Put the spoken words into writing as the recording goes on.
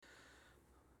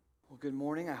Good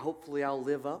morning. Hopefully I'll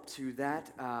live up to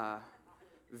that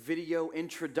video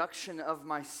introduction of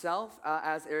myself.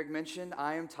 As Eric mentioned,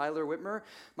 I am Tyler Whitmer.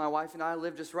 My wife and I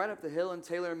live just right up the hill in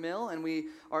Taylor Mill, and we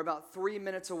are about 3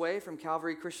 minutes away from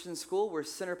Calvary Christian School, where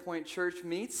Centerpoint Church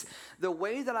meets. The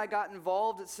way that I got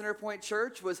involved at Centerpoint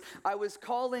Church was I was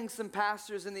calling some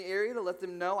pastors in the area to let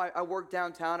them know. I work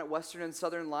downtown at Western and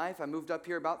Southern Life. I moved up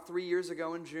here about 3 years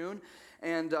ago in June.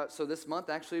 And so this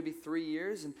month actually will be 3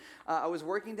 years. And I was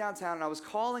working downtown and I was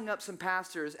calling up some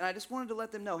pastors, and I just wanted to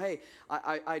let them know, hey,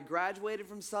 I graduated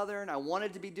from Southern. I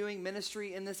wanted to be doing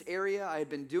ministry in this area. I had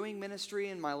been doing ministry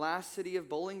in my last city of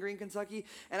Bowling Green, Kentucky.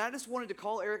 And I just wanted to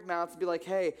call Eric Mounts and be like,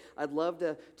 hey, I'd love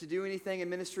to do anything in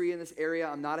ministry in this area.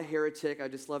 I'm not a heretic. I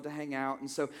just love to hang out.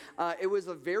 And so it was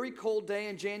a very cold day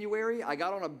in January. I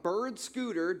got on a bird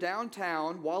scooter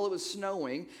downtown while it was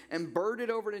snowing and birded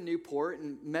over to Newport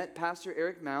and met Pastor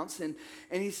Eric Mounts, and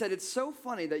he said, it's so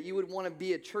funny that you would want to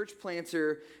be a church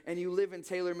planter and you live in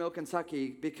Taylor Mill,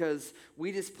 Kentucky, because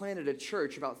we just planted a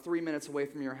church about 3 minutes away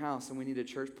from your house and we need a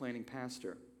church planting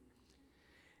pastor.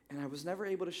 And I was never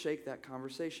able to shake that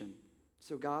conversation.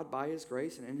 So God, by his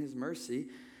grace and in his mercy,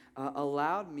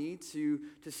 allowed me to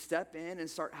step in and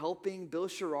start helping Bill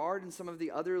Sherrard and some of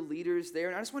the other leaders there.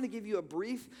 And I just want to give you a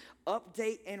brief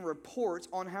update and report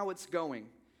on how it's going.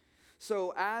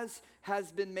 So as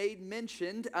has been made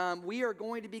mentioned, we are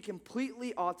going to be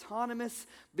completely autonomous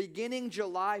beginning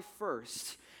July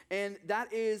 1st. And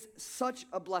that is such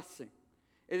a blessing.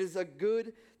 It is a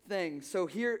good thing. So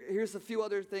here's a few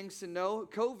other things to know.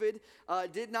 COVID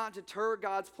did not deter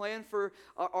God's plan for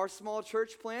our small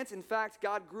church plants. In fact,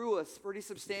 God grew us pretty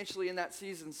substantially in that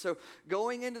season. So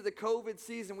going into the COVID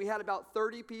season, we had about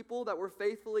 30 people that were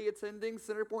faithfully attending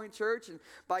Centerpoint Church. And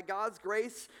by God's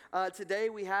grace, today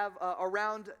we have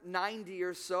around 90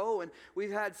 or so. And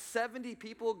we've had 70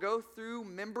 people go through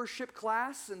membership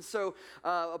class. And so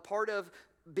a part of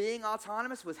being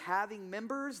autonomous was having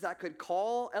members that could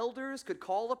call elders, could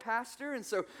call a pastor. And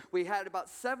so we had about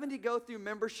 70 go through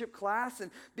membership class.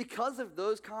 And because of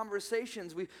those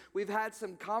conversations, we've had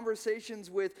some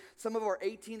conversations with some of our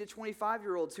 18 to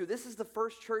 25-year-olds who this is the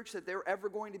first church that they're ever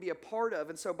going to be a part of.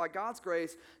 And so by God's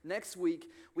grace, next week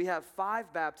we have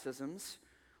 5 baptisms.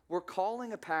 We're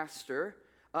calling a pastor.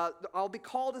 I'll be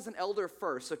called as an elder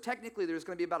first. So technically there's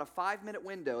going to be about a 5-minute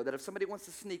window that if somebody wants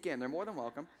to sneak in, they're more than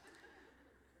welcome.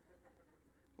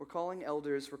 We're calling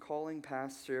elders, we're calling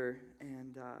pastor,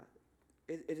 and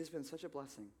it has been such a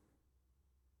blessing.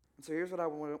 And so here's what I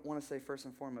want to say first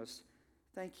and foremost.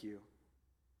 Thank you.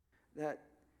 That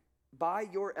by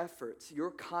your efforts,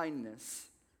 your kindness,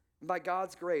 and by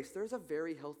God's grace, there's a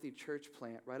very healthy church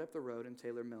plant right up the road in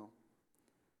Taylor Mill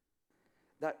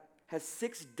that has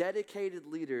 6 dedicated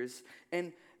leaders,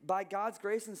 and by God's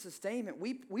grace and sustainment,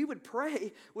 we would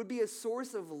pray would be a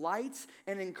source of light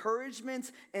and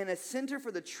encouragement and a center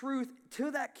for the truth to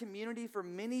that community for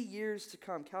many years to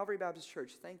come. Calvary Baptist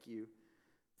Church, thank you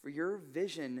for your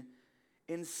vision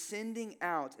in sending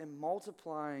out and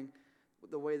multiplying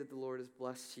the way that the Lord has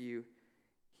blessed you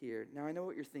here. Now, I know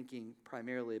what you're thinking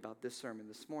primarily about this sermon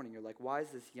this morning. You're like, why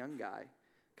is this young guy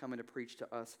coming to preach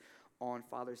to us on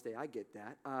Father's Day? I get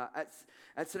that.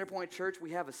 At Centerpoint Church, we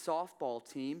have a softball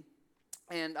team.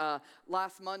 And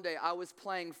last Monday, I was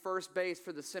playing first base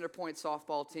for the Centerpoint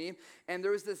softball team. And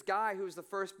there was this guy who was the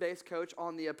first base coach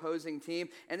on the opposing team.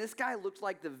 And this guy looked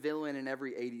like the villain in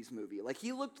every 80s movie. Like,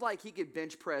 he looked like he could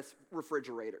bench press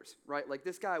refrigerators, right? Like,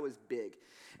 this guy was big.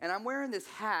 And I'm wearing this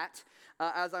hat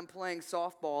as I'm playing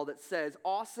softball that says,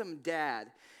 "Awesome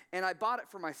Dad." And I bought it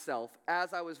for myself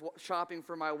as I was shopping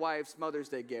for my wife's Mother's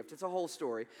Day gift. It's a whole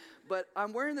story. But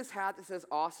I'm wearing this hat that says,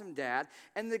 "Awesome Dad."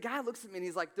 And the guy looks at me and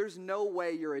he's like, "There's no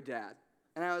way you're a dad."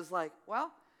 And I was like,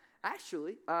 well,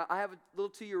 actually, I have a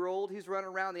little 2-year-old. He's running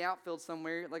around the outfield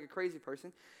somewhere like a crazy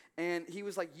person. And he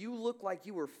was like, "You look like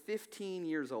you were 15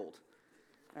 years old."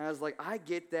 And I was like, I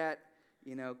get that,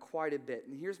 quite a bit.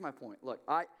 And here's my point. Look,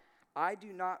 I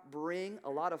do not bring a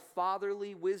lot of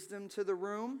fatherly wisdom to the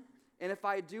room. And if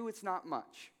I do, it's not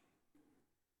much.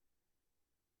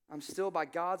 I'm still, by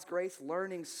God's grace,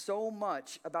 learning so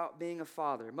much about being a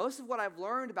father. Most of what I've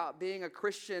learned about being a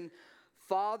Christian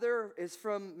father is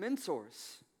from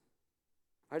mentors.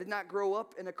 I did not grow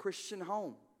up in a Christian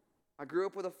home. I grew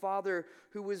up with a father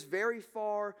who was very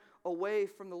far away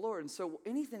from the Lord. And so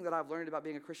anything that I've learned about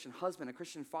being a Christian husband, a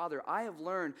Christian father, I have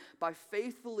learned by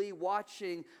faithfully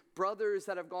watching brothers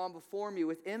that have gone before me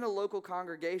within a local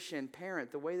congregation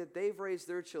parent, the way that they've raised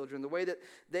their children, the way that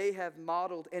they have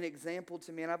modeled an example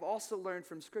to me. And I've also learned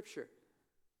from Scripture.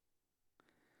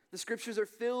 The Scriptures are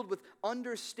filled with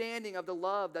understanding of the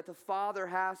love that the Father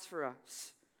has for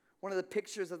us. One of the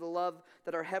pictures of the love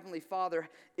that our Heavenly Father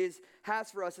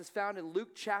has for us is found in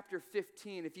Luke chapter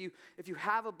 15. If you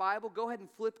have a Bible, go ahead and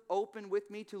flip open with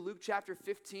me to Luke chapter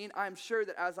 15. I'm sure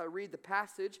that as I read the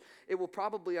passage, it will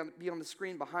probably be on the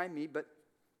screen behind me. But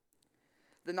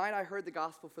the night I heard the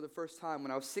gospel for the first time,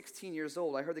 when I was 16 years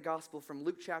old, I heard the gospel from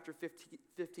Luke chapter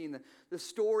 15, the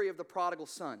story of the prodigal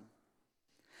son.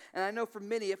 And I know for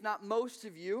many, if not most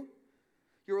of you,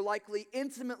 you're likely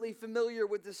intimately familiar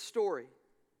with this story.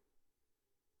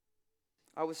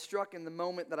 I was struck in the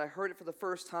moment that I heard it for the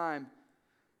first time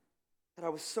that I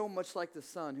was so much like the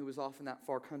son who was off in that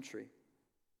far country.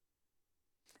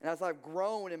 And as I've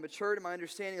grown and matured in my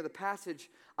understanding of the passage,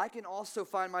 I can also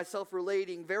find myself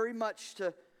relating very much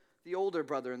to the older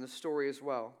brother in the story as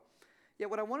well. Yet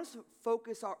what I want us to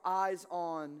focus our eyes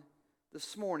on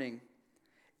this morning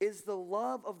is the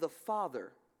love of the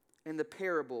Father in the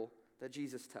parable that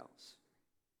Jesus tells.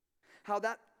 How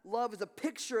that love is a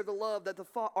picture of the love that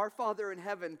our Father in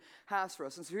heaven has for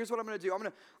us. And so here's what I'm going to do. I'm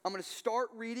going to start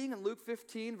reading in Luke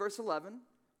 15, verse 11.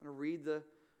 I'm going to read the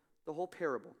whole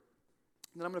parable.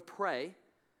 And then I'm going to pray,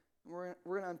 and we're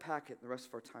going to unpack it the rest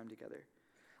of our time together.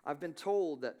 I've been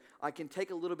told that I can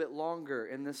take a little bit longer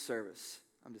in this service.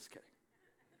 I'm just kidding.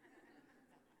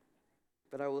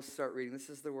 But I will start reading. This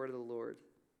is the word of the Lord.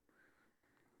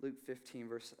 Luke 15,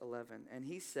 verse 11. And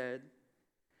he said,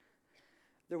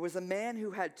 "There was a man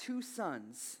who had 2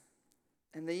 sons,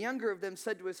 and the younger of them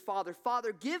said to his father,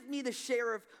 'Father, give me the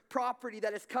share of property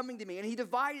that is coming to me.' And he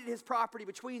divided his property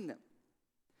between them.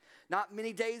 Not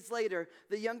many days later,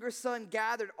 the younger son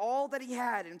gathered all that he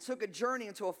had and took a journey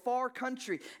into a far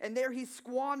country. And there he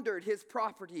squandered his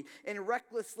property in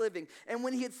reckless living. And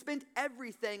when he had spent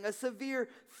everything, a severe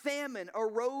famine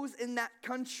arose in that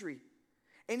country.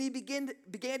 And he began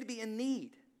to be in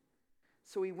need.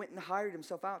 So he went and hired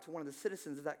himself out to one of the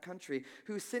citizens of that country,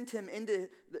 who sent him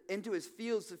into his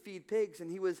fields to feed pigs. And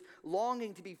he was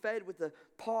longing to be fed with the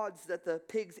pods that the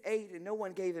pigs ate, and no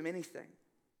one gave him anything.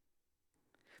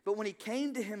 But when he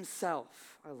came to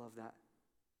himself," I love that.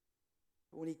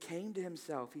 But when he came to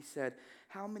himself, he said,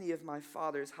 "How many of my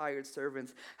father's hired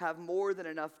servants have more than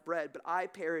enough bread, but I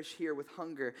perish here with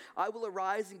hunger? I will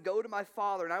arise and go to my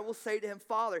father, and I will say to him,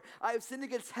 'Father, I have sinned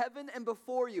against heaven and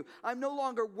before you. I'm no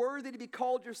longer worthy to be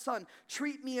called your son.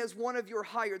 Treat me as one of your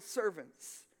hired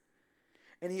servants.'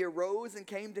 And he arose and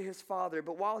came to his father.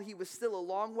 But while he was still a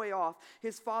long way off,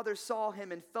 his father saw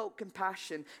him and felt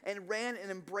compassion, and ran and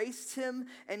embraced him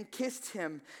and kissed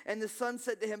him. And the son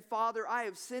said to him, 'Father, I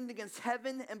have sinned against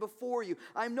heaven and before you.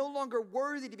 I am no longer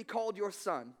worthy to be called your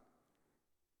son.'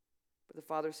 But the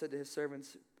father said to his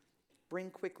servants, 'Bring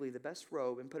quickly the best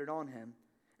robe and put it on him,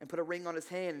 and put a ring on his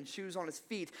hand and shoes on his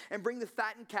feet, and bring the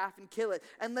fattened calf and kill it,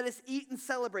 and let us eat and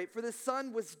celebrate. For this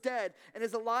son was dead and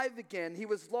is alive again. He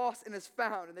was lost and is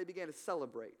found.' And they began to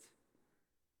celebrate.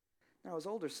 Now his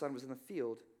older son was in the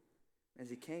field. As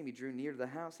he came, he drew near to the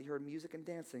house. He heard music and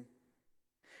dancing.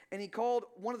 And he called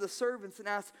one of the servants and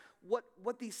asked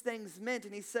what these things meant.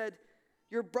 And he said,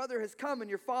 'Your brother has come,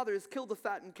 and your father has killed the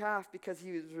fattened calf, because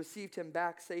he has received him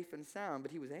back safe and sound.'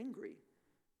 But he was angry.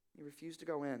 He refused to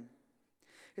go in.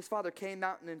 His father came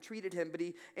out and entreated him, but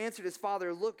he answered his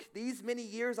father, 'Look, these many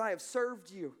years I have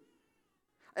served you,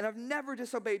 and I've never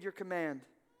disobeyed your command.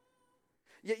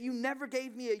 Yet you never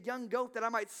gave me a young goat that I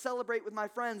might celebrate with my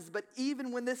friends. But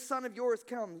even when this son of yours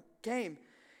came,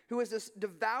 who has just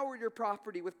devoured your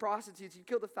property with prostitutes, you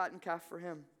killed the fattened calf for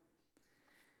him.'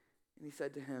 And he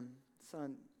said to him,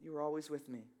 'Son, you are always with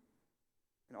me,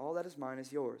 and all that is mine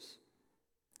is yours.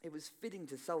 It was fitting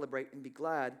to celebrate and be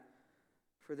glad.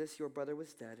 For this your brother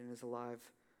was dead and is alive.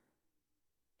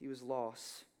 He was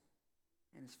lost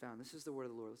and is found.'" This is the word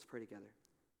of the Lord. Let's pray together.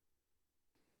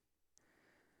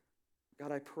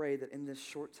 God, I pray that in this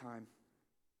short time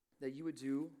that you would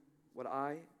do what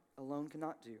I alone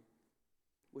cannot do,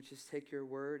 which is take your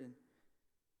word and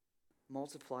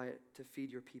multiply it to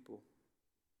feed your people.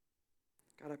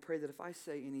 God, I pray that if I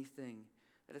say anything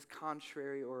that is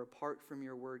contrary or apart from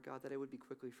your word, God, that it would be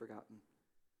quickly forgotten.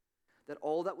 That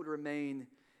all that would remain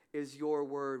is your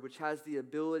word, which has the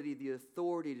ability, the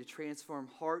authority to transform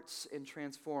hearts and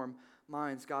transform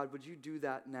minds. God, would you do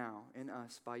that now in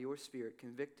us by your Spirit?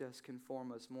 Convict us,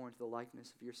 conform us more into the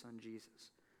likeness of your Son,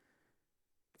 Jesus.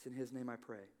 It's in his name I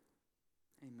pray.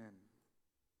 Amen.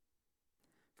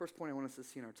 First point I want us to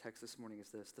see in our text this morning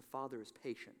is this: the Father is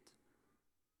patient.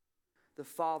 The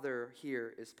father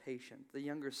here is patient. The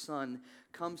younger son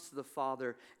comes to the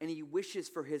father and he wishes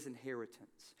for his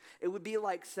inheritance. It would be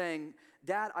like saying,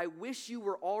 "Dad, I wish you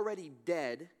were already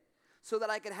dead so that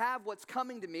I could have what's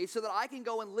coming to me, so that I can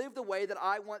go and live the way that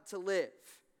I want to live."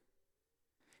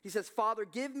 He says, Father,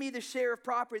 give me the share of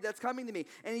property that's coming to me.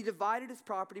 And he divided his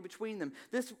property between them.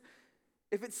 This,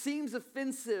 if it seems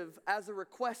offensive as a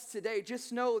request today,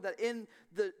 just know that in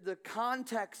the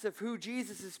context of who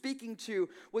Jesus is speaking to,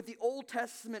 with the Old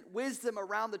Testament wisdom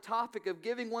around the topic of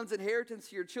giving one's inheritance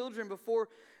to your children before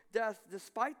death,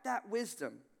 despite that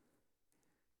wisdom,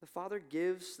 the Father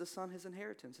gives the Son his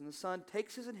inheritance. And the Son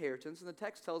takes his inheritance, and the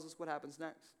text tells us what happens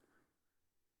next.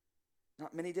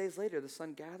 Not many days later, the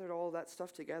Son gathered all that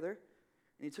stuff together,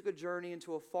 and he took a journey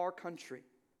into a far country.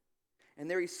 And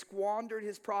there he squandered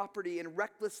his property in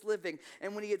reckless living.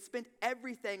 And when he had spent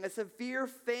everything, a severe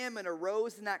famine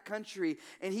arose in that country,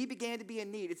 and he began to be in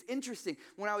need. It's interesting,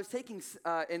 when I was taking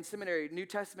in seminary New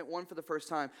Testament 1 for the first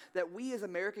time, that we as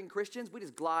American Christians, we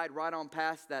just glide right on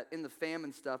past that in the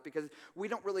famine stuff because we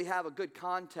don't really have a good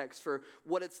context for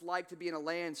what it's like to be in a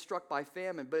land struck by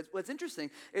famine. But what's interesting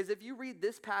is if you read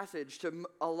this passage to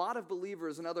a lot of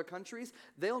believers in other countries,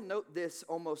 they'll note this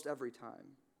almost every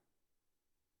time.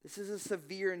 This is a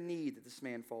severe need that this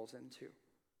man falls into.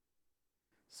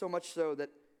 So much so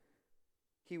that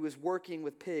he was working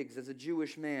with pigs as a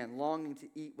Jewish man, longing to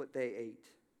eat what they ate.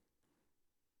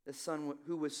 The son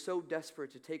who was so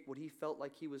desperate to take what he felt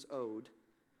like he was owed,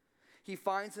 he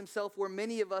finds himself where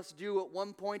many of us do at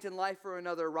one point in life or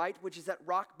another, right? Which is at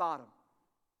rock bottom.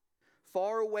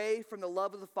 Far away from the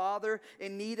love of the Father,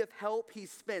 in need of help,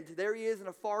 he's spent. There he is in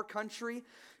a far country,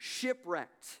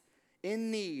 shipwrecked,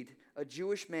 in need, a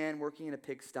Jewish man working in a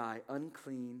pigsty,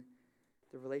 unclean,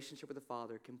 the relationship with the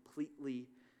Father completely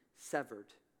severed,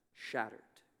 shattered.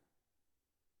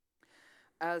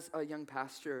 As a young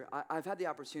pastor, I've had the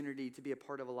opportunity to be a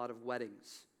part of a lot of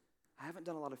weddings. I haven't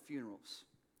done a lot of funerals.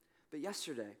 But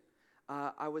yesterday,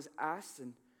 I was asked,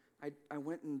 and I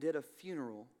went and did a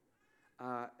funeral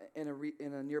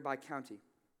in a nearby county.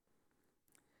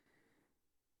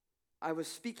 I was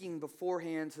speaking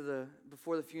beforehand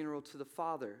before the funeral to the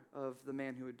father of the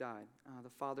man who had died. The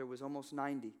father was almost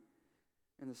 90,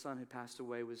 and the son had passed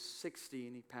away, was 60,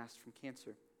 and he passed from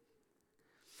cancer.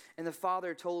 And the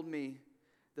father told me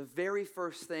the very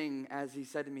first thing as he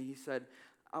said to me, he said,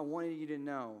 I wanted you to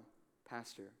know,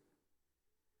 Pastor,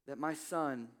 that my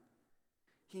son,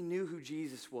 he knew who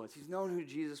Jesus was. He's known who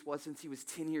Jesus was since he was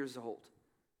 10 years old.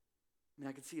 I mean,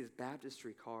 I could see his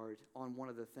baptistry card on one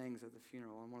of the things at the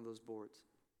funeral, on one of those boards.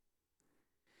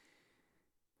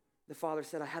 The father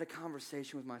said, I had a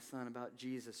conversation with my son about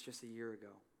Jesus just a year ago.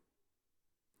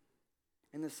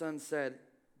 And the son said,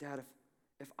 Dad,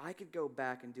 if I could go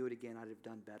back and do it again, I'd have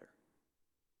done better.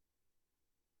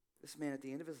 This man at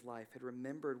the end of his life had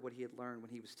remembered what he had learned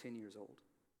when he was 10 years old.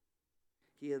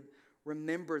 He had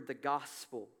remembered the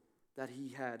gospel that he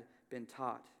had been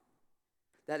taught.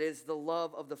 That is the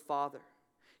love of the Father.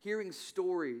 Hearing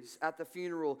stories at the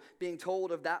funeral, being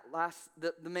told of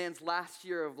the man's last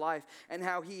year of life and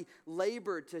how he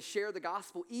labored to share the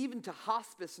gospel even to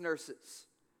hospice nurses,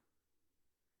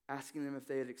 asking them if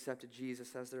they had accepted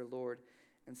Jesus as their Lord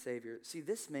and Savior. See,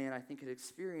 this man, I think, had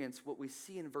experienced what we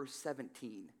see in verse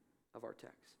 17 of our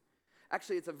text.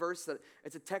 Actually, it's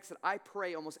a text that I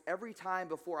pray almost every time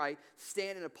before I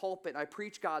stand in a pulpit and I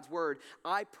preach God's word.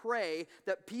 I pray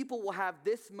that people will have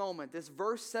this moment, this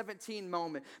verse 17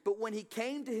 moment. But when he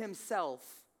came to himself,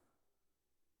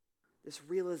 this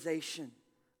realization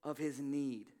of his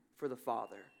need for the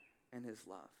Father and his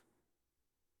love.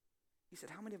 He said,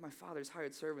 how many of my father's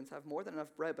hired servants have more than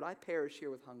enough bread, but I perish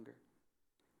here with hunger?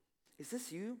 Is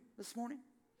this you this morning?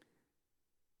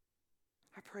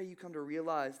 I pray you come to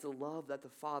realize the love that the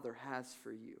Father has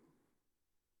for you.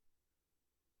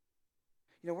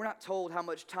 You know, we're not told how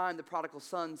much time the prodigal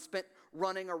son spent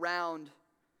running around,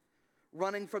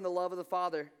 running from the love of the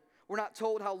Father. We're not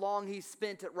told how long he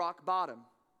spent at rock bottom.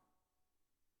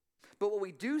 But what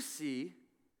we do see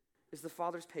is the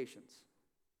Father's patience.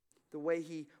 The way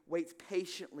he waits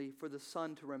patiently for the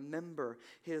son to remember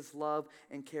his love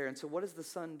and care. And so what does the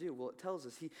son do? Well, it tells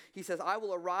us. He says, I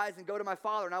will arise and go to my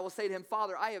father, and I will say to him,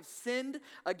 Father, I have sinned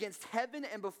against heaven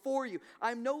and before you.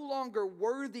 I'm no longer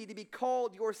worthy to be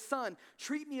called your son.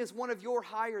 Treat me as one of your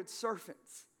hired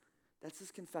servants. That's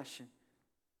his confession.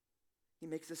 He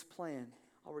makes this plan.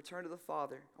 I'll return to the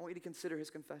Father. I want you to consider his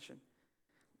confession.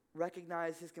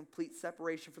 Recognize his complete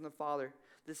separation from the Father,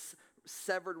 this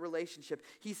severed relationship.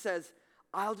 He says,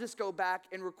 I'll just go back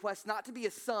and request not to be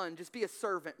a son, just be a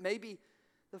servant. Maybe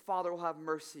the Father will have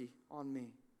mercy on me.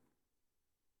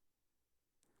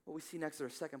 What we see next is our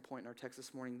second point in our text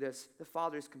this morning, the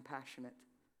Father is compassionate.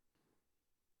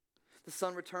 The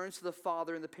son returns to the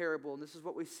father in the parable, and this is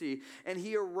what we see. And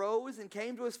he arose and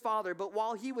came to his father, but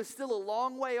while he was still a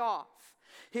long way off,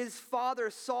 his father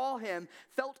saw him,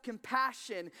 felt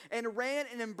compassion, and ran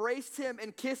and embraced him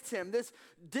and kissed him. This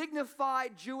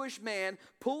dignified Jewish man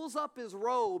pulls up his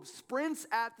robe, sprints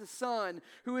at the son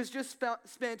who has just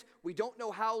spent we don't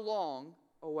know how long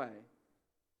away.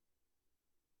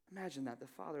 Imagine that. The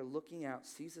father looking out,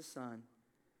 sees the son,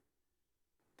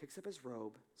 picks up his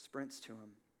robe, sprints to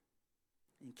him,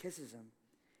 and kisses him,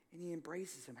 and he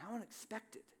embraces him. How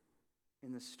unexpected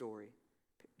in this story.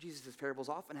 Jesus' parables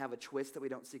often have a twist that we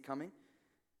don't see coming.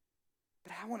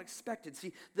 But how unexpected.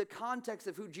 See, the context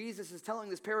of who Jesus is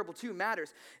telling this parable to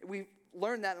matters. We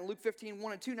learned that in Luke 15,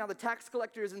 1 and 2. Now the tax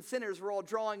collectors and sinners were all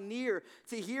drawing near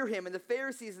to hear him. And the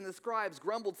Pharisees and the scribes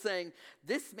grumbled, saying,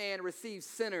 "This man receives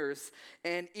sinners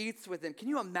and eats with them." Can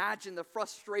you imagine the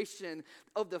frustration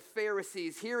of the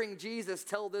Pharisees hearing Jesus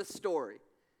tell this story?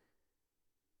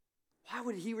 Why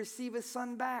would he receive his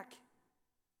son back?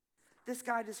 This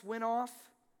guy just went off,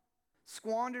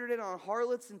 squandered it on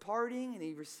harlots and partying, and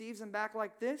he receives them back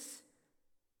like this?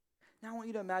 Now I want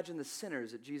you to imagine the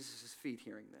sinners at Jesus' feet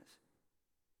hearing this.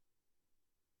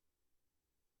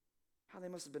 How they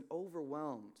must have been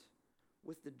overwhelmed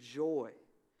with the joy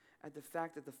at the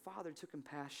fact that the Father took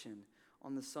compassion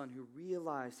on the Son who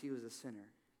realized he was a sinner,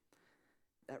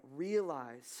 that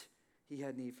realized he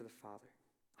had need for the Father.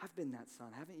 I've been that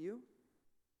son, haven't you?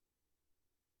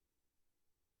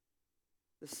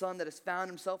 The son that has found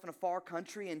himself in a far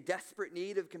country in desperate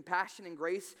need of compassion and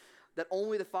grace that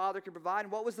only the Father could provide.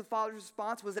 And what was the Father's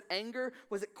response? Was it anger?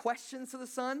 Was it questions to the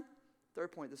Son?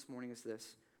 Third point this morning is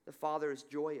this: the Father is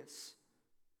joyous.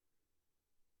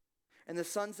 And the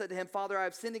son said to him, "Father, I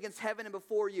have sinned against heaven and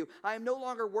before you. I am no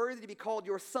longer worthy to be called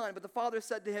your son." But the father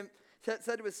said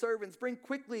to his servants, "Bring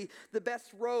quickly the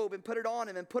best robe and put it on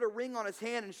him, and put a ring on his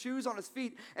hand and shoes on his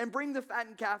feet, and bring the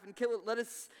fattened calf and kill it. Let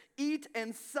us eat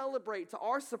and celebrate." To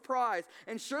our surprise,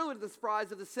 and surely to the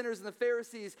surprise of the sinners and the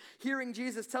Pharisees, hearing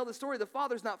Jesus tell the story, the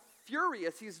father's not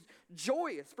furious, he's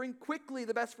joyous. Bring quickly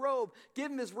the best robe,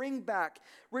 give him his ring back,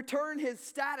 return his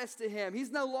status to him. He's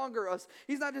no longer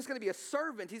he's not just going to be a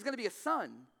servant, he's going to be a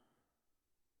son.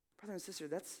 Brother and sister,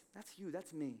 that's you,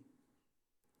 that's me.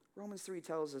 Romans 3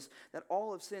 tells us that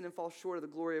all have sinned and fall short of the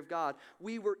glory of God.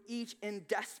 We were each in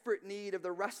desperate need of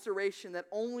the restoration that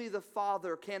only the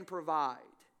Father can provide.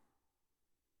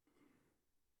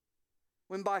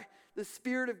 When by the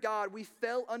Spirit of God we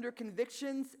fell under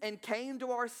convictions and came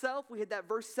to ourselves, we had that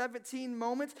verse 17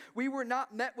 moment. We were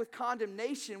not met with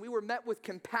condemnation. We were met with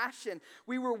compassion.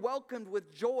 We were welcomed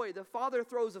with joy. The Father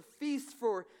throws a feast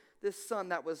for this son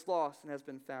that was lost and has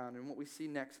been found. And what we see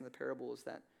next in the parable is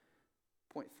that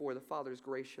point 4, the Father is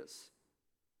gracious.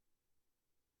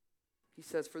 He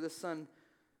says, "For this son,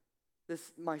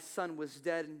 my son was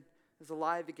dead and is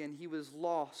alive again. He was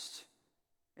lost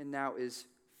and now is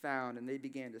found." And they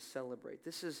began to celebrate.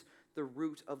 This is the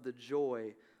root of the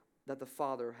joy that the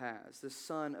Father has. The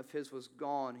son of his was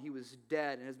gone. He was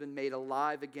dead and has been made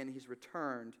alive again. He's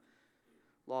returned,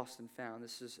 lost and found.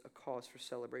 This is a cause for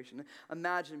celebration.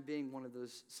 Imagine being one of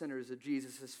those sinners at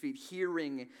Jesus' feet,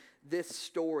 hearing this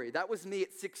story. That was me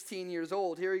at 16 years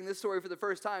old, hearing this story for the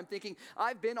first time, thinking,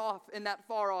 I've been off in that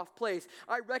far off place.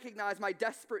 I recognize my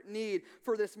desperate need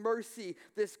for this mercy,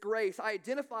 this grace. I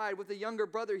identified with a younger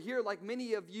brother here, like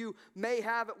many of you may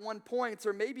have at one point,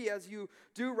 or maybe as you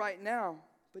do right now.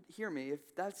 But hear me,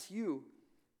 if that's you,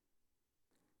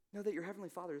 know that your Heavenly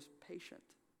Father is patient.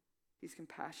 He's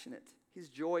compassionate. He's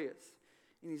joyous.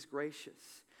 And he's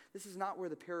gracious. This is not where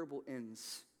the parable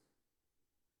ends.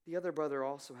 The other brother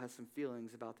also has some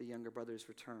feelings about the younger brother's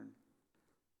return.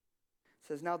 It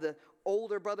says, "Now the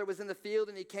older brother was in the field,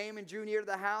 and he came and drew near to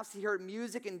the house. He heard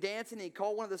music and dancing, and he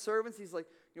called one of the servants." He's like,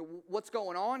 "What's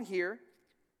going on here?"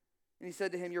 And he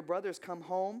said to him, "Your brother's come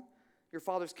home. Your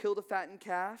father's killed a fattened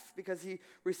calf because he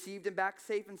received him back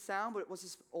safe and sound." But what's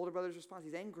his older brother's response?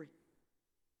 He's angry.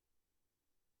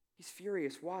 He's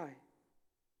furious. Why?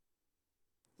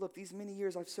 "Look, these many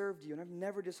years I've served you, and I've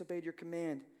never disobeyed your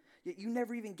command. Yet you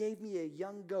never even gave me a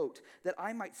young goat that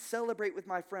I might celebrate with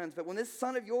my friends. But when this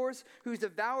son of yours, who's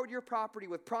devoured your property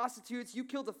with prostitutes, you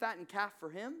killed a fattened calf for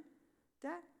him,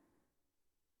 Dad?"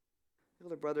 The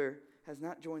older brother has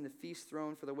not joined the feast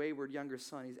thrown for the wayward younger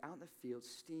son. He's out in the field,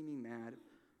 steaming mad,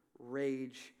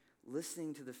 rage,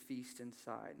 listening to the feast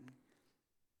inside.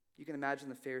 You can imagine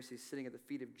the Pharisees sitting at the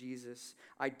feet of Jesus,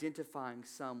 identifying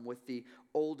some with the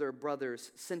older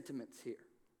brother's sentiments here.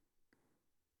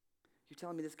 You're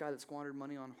telling me this guy that squandered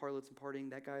money on harlots and partying,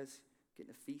 that guy's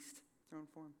getting a feast thrown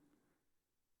for him?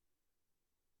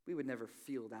 We would never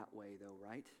feel that way though,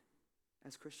 right?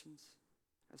 As Christians,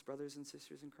 as brothers and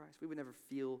sisters in Christ. We would never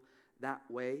feel that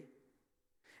way.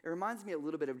 It reminds me a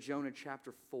little bit of Jonah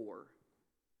chapter 4.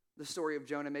 The story of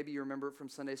Jonah, maybe you remember it from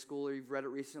Sunday school or you've read it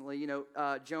recently.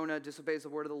 Jonah disobeys the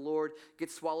word of the Lord,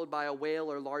 gets swallowed by a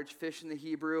whale or large fish in the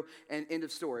Hebrew, and end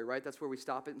of story, right? That's where we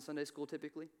stop it in Sunday school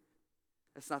typically.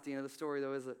 That's not the end of the story,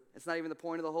 though, is it? It's not even the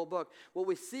point of the whole book. What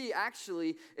we see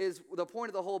actually is the point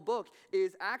of the whole book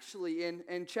is actually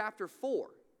in chapter 4.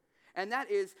 And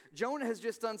that is, Jonah has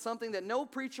just done something that no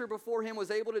preacher before him was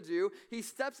able to do. He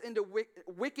steps into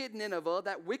wicked Nineveh,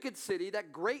 that wicked city,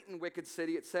 that great and wicked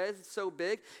city, it says. It's so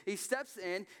big. He steps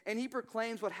in, and he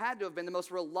proclaims what had to have been the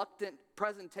most reluctant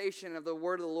presentation of the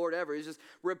word of the Lord ever. He's just,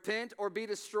 repent or be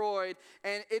destroyed.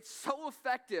 And it's so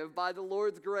effective by the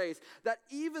Lord's grace that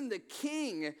even the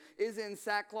king is in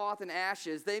sackcloth and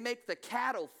ashes. They make the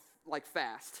cattle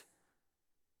fast.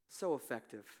 So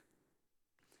effective.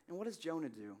 And what does Jonah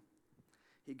do?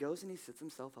 He goes and he sits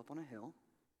himself up on a hill,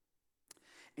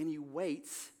 and he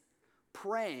waits,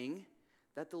 praying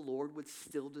that the Lord would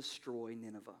still destroy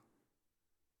Nineveh.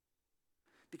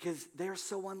 Because they're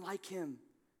so unlike him.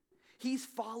 He's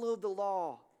followed the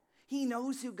law. He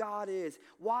knows who God is.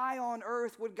 Why on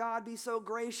earth would God be so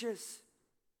gracious?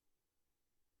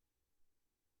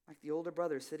 Like the older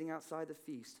brother sitting outside the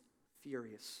feast,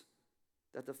 furious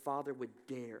that the father would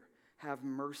dare have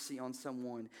mercy on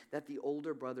someone that the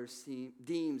older brother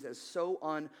deems as so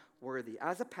unworthy.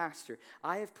 As a pastor,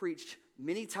 I have preached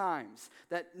many times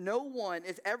that no one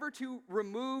is ever too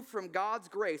removed from God's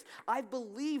grace. I've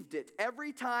believed it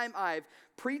every time I've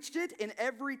preached it, and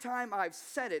every time I've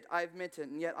said it, I've meant it.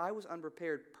 And yet I was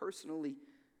unprepared personally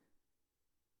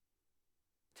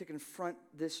to confront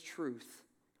this truth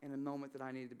in a moment that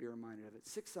I needed to be reminded of it.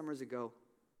 6 summers ago,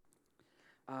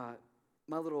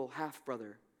 my little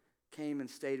half-brother came and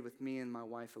stayed with me and my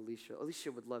wife, Alicia.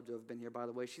 Alicia would love to have been here, by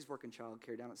the way. She's working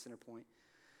childcare down at Center Point.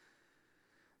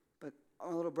 But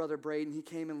my little brother, Braden, he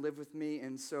came and lived with me.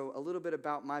 And so a little bit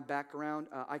about my background.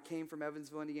 I came from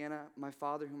Evansville, Indiana. My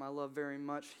father, whom I love very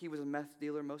much, he was a meth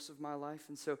dealer most of my life.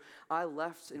 And so I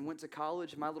left and went to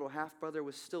college. My little half-brother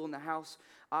was still in the house,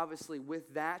 obviously,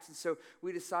 with that. And so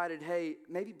we decided, hey,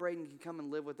 maybe Braden can come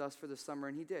and live with us for the summer.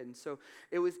 And he did. And so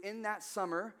it was in that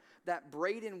summer that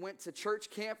Braden went to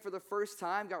church camp for the first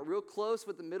time, got real close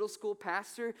with the middle school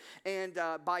pastor, and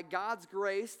by God's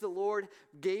grace, the Lord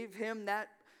gave him that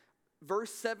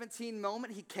verse 17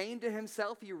 moment. He came to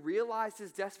himself, he realized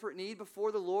his desperate need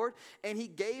before the Lord, and he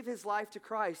gave his life to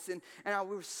Christ. And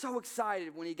we were so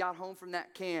excited when he got home from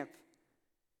that camp.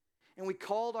 And we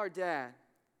called our dad,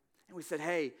 and we said,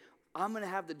 hey, I'm going to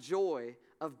have the joy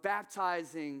of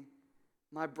baptizing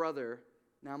my brother,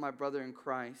 now my brother in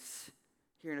Christ,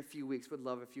 here in a few weeks. Would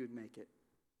love if you would make it.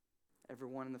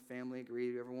 Everyone in the family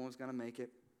agreed. Everyone was going to make it.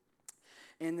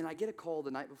 And then I get a call the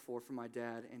night before from my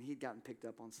dad, and he'd gotten picked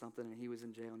up on something, and he was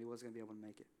in jail, and he wasn't going to be able to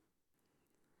make it.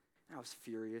 And I was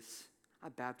furious. I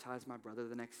baptized my brother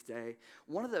the next day.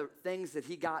 One of the things that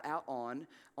he got out on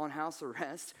house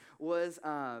arrest was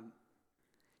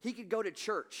he could go to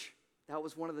church. That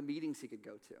was one of the meetings he could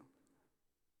go to.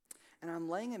 And I'm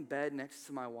laying in bed next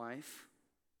to my wife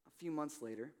a few months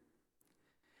later,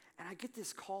 and I get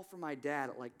this call from my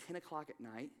dad at like 10 o'clock at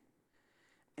night.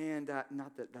 And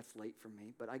not that that's late for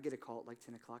me, but I get a call at like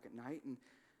 10 o'clock at night, and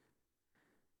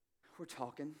we're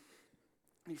talking.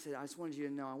 And he said, I just wanted you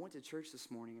to know, I went to church this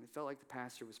morning, and it felt like the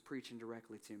pastor was preaching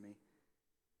directly to me.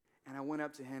 And I went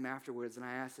up to him afterwards, and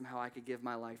I asked him how I could give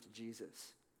my life to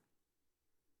Jesus.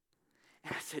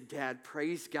 And I said, Dad,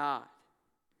 praise God.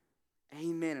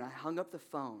 Amen. And I hung up the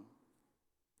phone.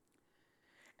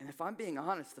 And if I'm being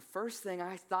honest, the first thing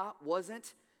I thought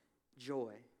wasn't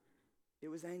joy. It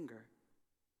was anger.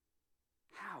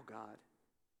 How, God?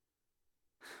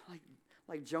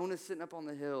 Like Jonah sitting up on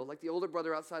the hill, like the older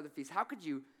brother outside the feast. How could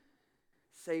you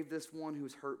save this one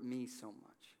who's hurt me so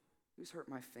much? Who's hurt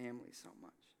my family so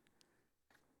much?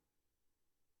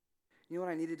 You know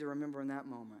what I needed to remember in that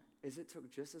moment is it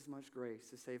took just as much grace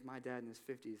to save my dad in his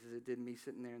 50s as it did me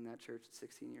sitting there in that church at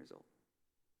 16 years old.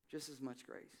 Just as much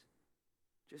grace.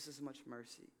 Just as much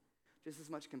mercy, just as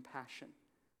much compassion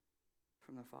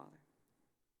from the Father.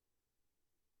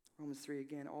 Romans 3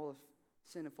 again, all of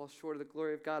sin and falls short of the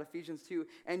glory of God. Ephesians 2,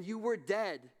 and you were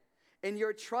dead in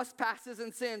your trespasses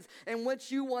and sins in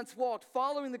which you once walked,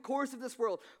 following the course of this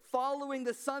world, following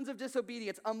the sons of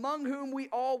disobedience, among whom we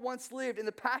all once lived in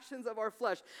the passions of our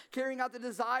flesh, carrying out the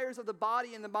desires of the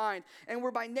body and the mind, and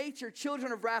were by nature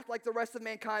children of wrath like the rest of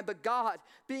mankind. But God,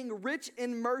 being rich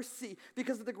in mercy,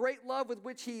 because of the great love with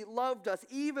which he loved us,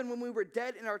 even when we were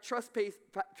dead in our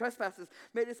trespasses,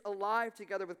 made us alive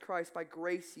together with Christ. By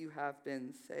grace you have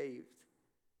been saved.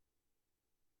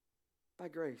 By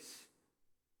grace.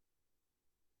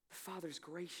 The Father's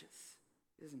gracious,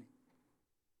 isn't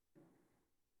he?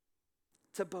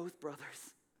 To both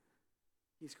brothers,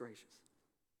 he's gracious.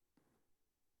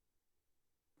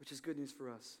 Which is good news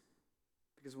for us,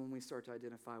 because when we start to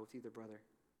identify with either brother,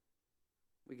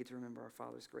 we get to remember our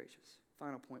Father's gracious.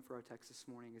 Final point for our text this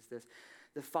morning is this: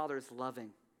 the Father's loving.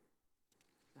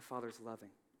 The Father's loving.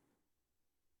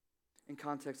 In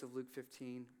context of Luke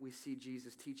 15, we see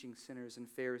Jesus teaching sinners and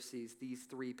Pharisees these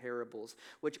three parables,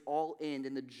 which all end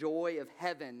in the joy of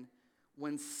heaven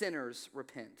when sinners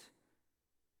repent.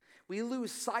 We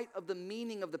lose sight of the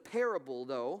meaning of the parable,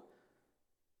 though,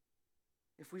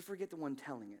 if we forget the one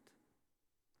telling it.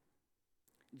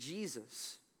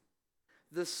 Jesus,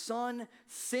 the Son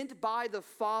sent by the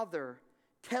Father,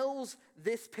 tells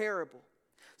this parable.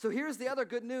 So here's the other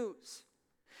good news,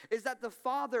 is that the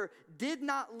Father did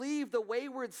not leave the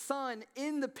wayward son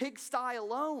in the pigsty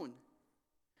alone.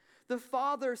 The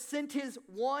Father sent his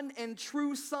one and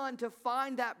true Son to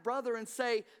find that brother and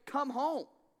say, come home.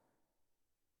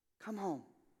 Come home.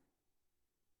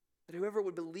 That whoever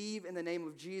would believe in the name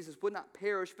of Jesus would not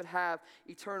perish but have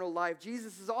eternal life.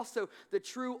 Jesus is also the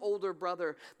true older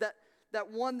brother,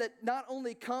 that one that not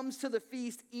only comes to the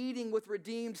feast eating with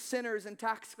redeemed sinners and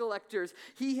tax collectors,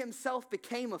 he himself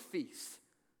became a feast.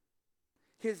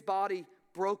 His body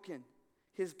broken,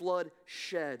 his blood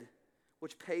shed,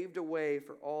 which paved a way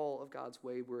for all of God's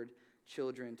wayward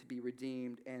children to be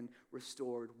redeemed and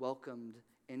restored, welcomed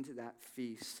into that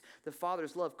feast. The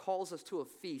Father's love calls us to a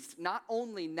feast, not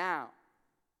only now,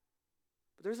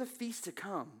 but there's a feast to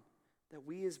come that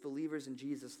we as believers in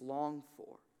Jesus long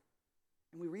for.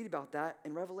 And we read about that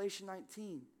in Revelation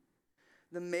 19.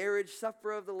 The marriage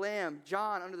supper of the Lamb.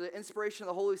 John, under the inspiration of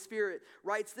the Holy Spirit,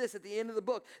 writes this at the end of the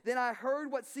book. Then I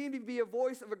heard what seemed to be a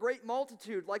voice of a great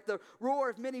multitude, like the roar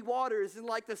of many waters, and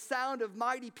like the sound of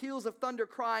mighty peals of thunder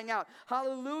crying out,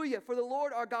 Hallelujah, for the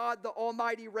Lord our God, the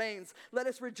Almighty reigns. Let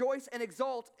us rejoice and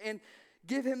exult and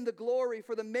give him the glory,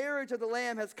 for the marriage of the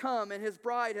Lamb has come, and his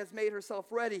bride has made herself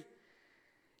ready.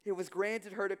 It was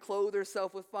granted her to clothe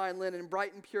herself with fine linen,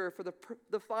 bright and pure, for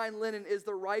the fine linen is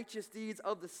the righteous deeds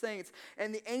of the saints.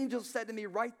 And the angel said to me,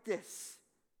 write this,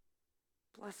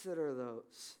 blessed are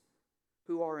those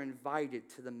who are invited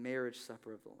to the marriage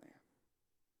supper of the Lamb.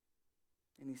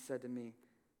 And he said to me,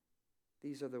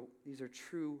 these are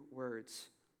true words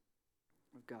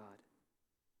of God.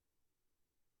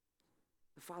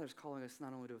 The Father's calling us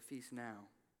not only to a feast now,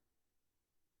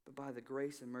 but by the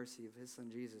grace and mercy of his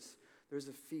Son Jesus, there's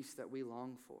a feast that we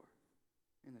long for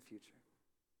in the future.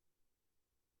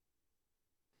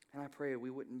 And I pray we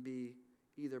wouldn't be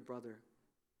either brother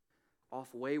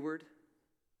off wayward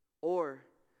or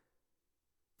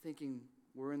thinking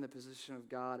we're in the position of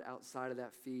God outside of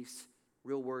that feast,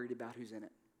 real worried about who's in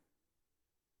it.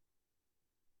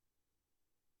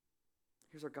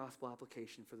 Here's our gospel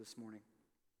application for this morning.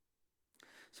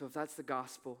 So if that's the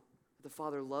gospel, the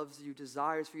Father loves you,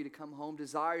 desires for you to come home,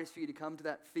 desires for you to come to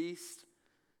that feast,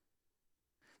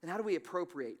 then how do we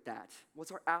appropriate that?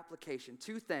 What's our application?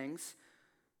 Two things.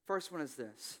 First one is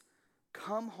this: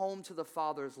 come home to the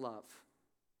Father's love.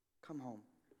 Come home.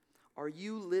 Are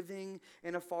you living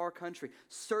in a far country,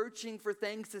 searching for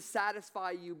things to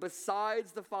satisfy you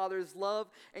besides the Father's love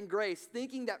and grace,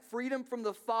 thinking that freedom from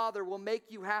the Father will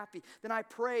make you happy? Then I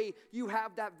pray you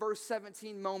have that verse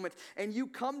 17 moment and you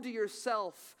come to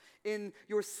yourself in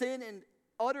your sin and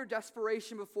utter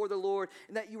desperation before the Lord,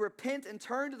 and that you repent and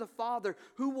turn to the Father,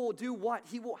 who will do what?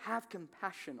 He will have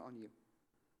compassion on you.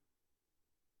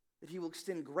 That he will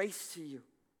extend grace to you.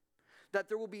 That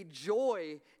there will be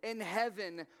joy in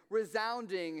heaven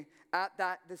resounding at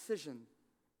that decision.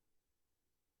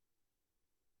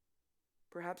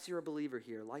 Perhaps you're a believer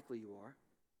here. Likely you are.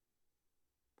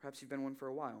 Perhaps you've been one for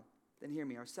a while. Then hear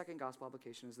me. Our second gospel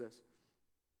application is this: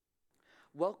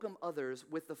 welcome others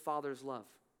with the Father's love.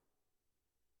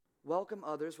 Welcome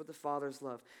others with the Father's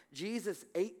love. Jesus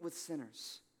ate with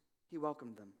sinners. He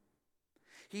welcomed them.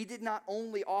 He did not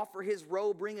only offer his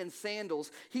robe, ring, and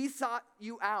sandals. He sought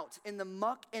you out in the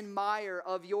muck and mire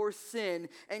of your sin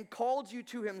and called you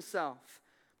to himself.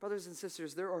 Brothers and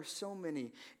sisters, there are so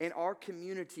many in our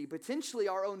community, potentially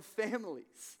our own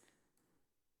families,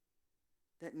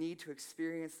 that need to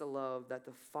experience the love that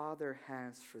the Father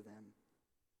has for them.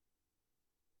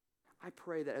 I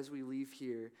pray that as we leave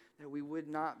here, that we would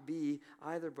not be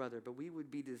either brother, but we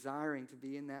would be desiring to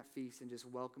be in that feast and just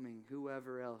welcoming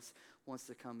whoever else wants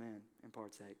to come in and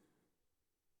partake.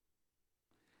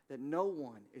 That no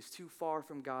one is too far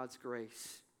from God's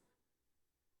grace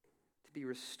to be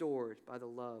restored by the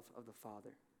love of the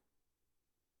Father.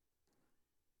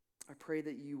 I pray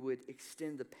that you would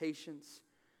extend the patience,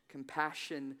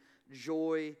 compassion,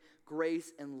 joy,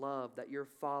 grace, and love that your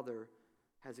Father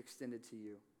has extended to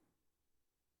you.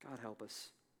 God, help us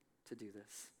to do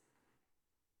this.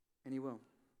 And He will.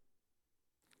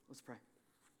 Let's pray.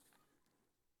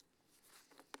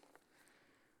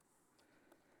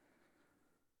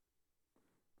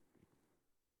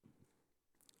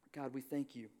 God, we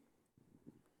thank you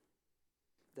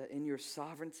that in your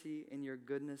sovereignty, in your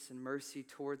goodness and mercy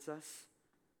towards us,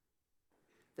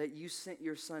 that you sent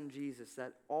your Son Jesus,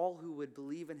 that all who would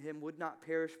believe in him would not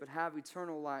perish but have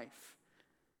eternal life.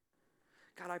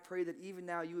 God, I pray that even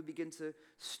now you would begin to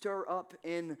stir up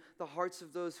in the hearts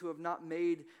of those who have not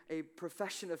made a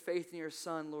profession of faith in your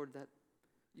Son, Lord, that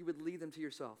you would lead them to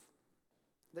yourself,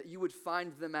 that you would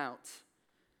find them out,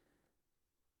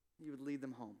 you would lead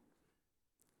them home.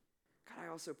 God, I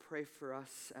also pray for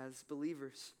us as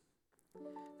believers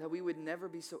that we would never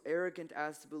be so arrogant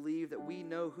as to believe that we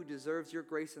know who deserves your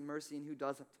grace and mercy and who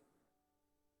doesn't.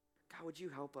 God, would you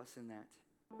help us in that?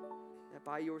 That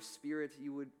by your Spirit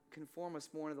you would conform us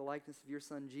more to the likeness of your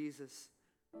Son Jesus,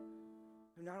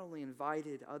 who not only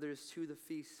invited others to the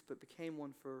feast, but became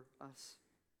one for us.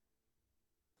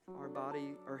 Our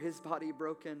body, or his body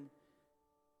broken,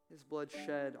 his blood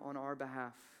shed on our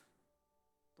behalf.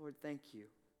 Lord, thank you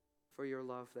for your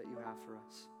love that you have for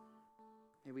us.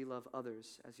 May we love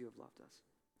others as you have loved us.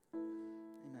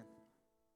 Amen.